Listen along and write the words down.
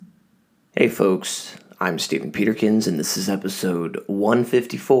Hey folks, I'm Stephen Peterkins, and this is episode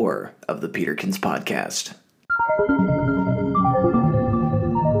 154 of the Peterkins Podcast.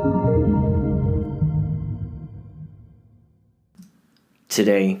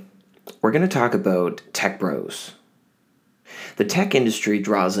 Today, we're going to talk about Techbros. The tech industry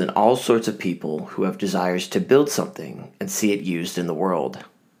draws in all sorts of people who have desires to build something and see it used in the world.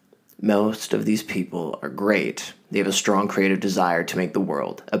 Most of these people are great. They have a strong creative desire to make the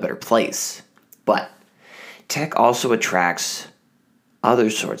world a better place. But tech also attracts other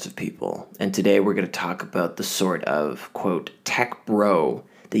sorts of people. And today we're going to talk about the sort of, quote, tech bro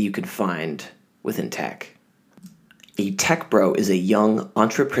that you can find within tech. A tech bro is a young,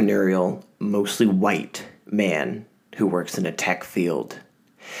 entrepreneurial, mostly white man who works in a tech field.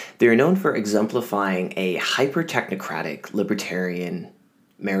 They are known for exemplifying a hyper-technocratic, libertarian,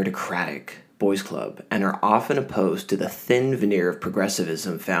 meritocratic boys club and are often opposed to the thin veneer of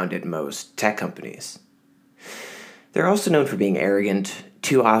progressivism found in most tech companies. They're also known for being arrogant,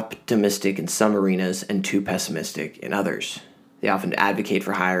 too optimistic in some arenas, and too pessimistic in others. They often advocate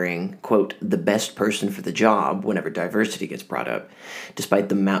for hiring, quote, the best person for the job whenever diversity gets brought up, despite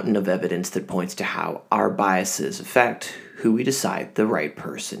the mountain of evidence that points to how our biases affect who we decide the right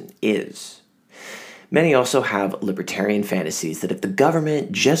person is. Many also have libertarian fantasies that if the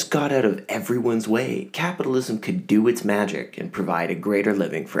government just got out of everyone's way, capitalism could do its magic and provide a greater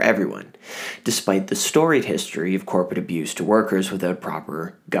living for everyone, despite the storied history of corporate abuse to workers without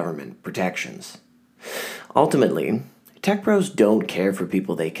proper government protections. Ultimately, tech bros don't care for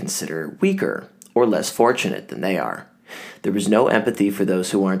people they consider weaker or less fortunate than they are. There is no empathy for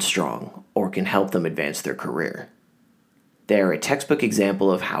those who aren't strong or can help them advance their career. They are a textbook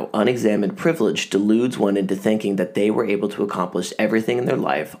example of how unexamined privilege deludes one into thinking that they were able to accomplish everything in their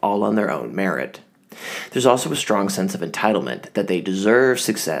life all on their own merit. There's also a strong sense of entitlement that they deserve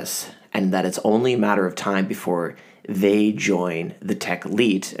success and that it's only a matter of time before they join the tech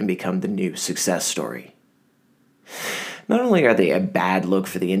elite and become the new success story. Not only are they a bad look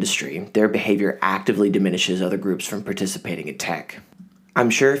for the industry, their behavior actively diminishes other groups from participating in tech. I'm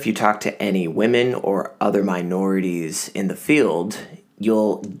sure if you talk to any women or other minorities in the field,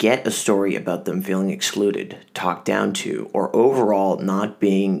 you'll get a story about them feeling excluded, talked down to, or overall not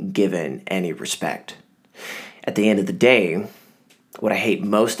being given any respect. At the end of the day, what I hate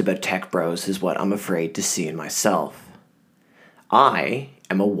most about tech bros is what I'm afraid to see in myself. I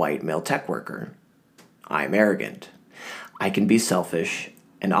am a white male tech worker. I am arrogant. I can be selfish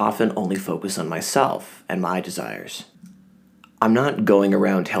and often only focus on myself and my desires. I'm not going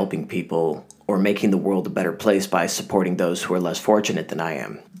around helping people or making the world a better place by supporting those who are less fortunate than I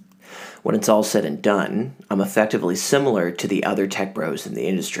am. When it's all said and done, I'm effectively similar to the other tech bros in the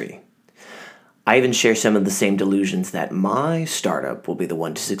industry. I even share some of the same delusions that my startup will be the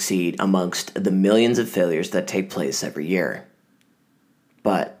one to succeed amongst the millions of failures that take place every year.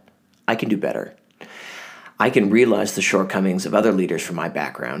 But I can do better. I can realize the shortcomings of other leaders from my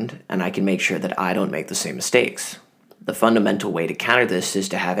background, and I can make sure that I don't make the same mistakes. The fundamental way to counter this is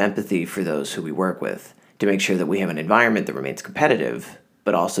to have empathy for those who we work with, to make sure that we have an environment that remains competitive,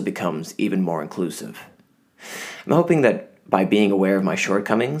 but also becomes even more inclusive. I'm hoping that by being aware of my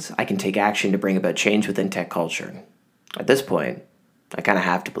shortcomings, I can take action to bring about change within tech culture. At this point, I kind of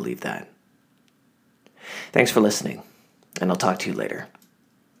have to believe that. Thanks for listening, and I'll talk to you later.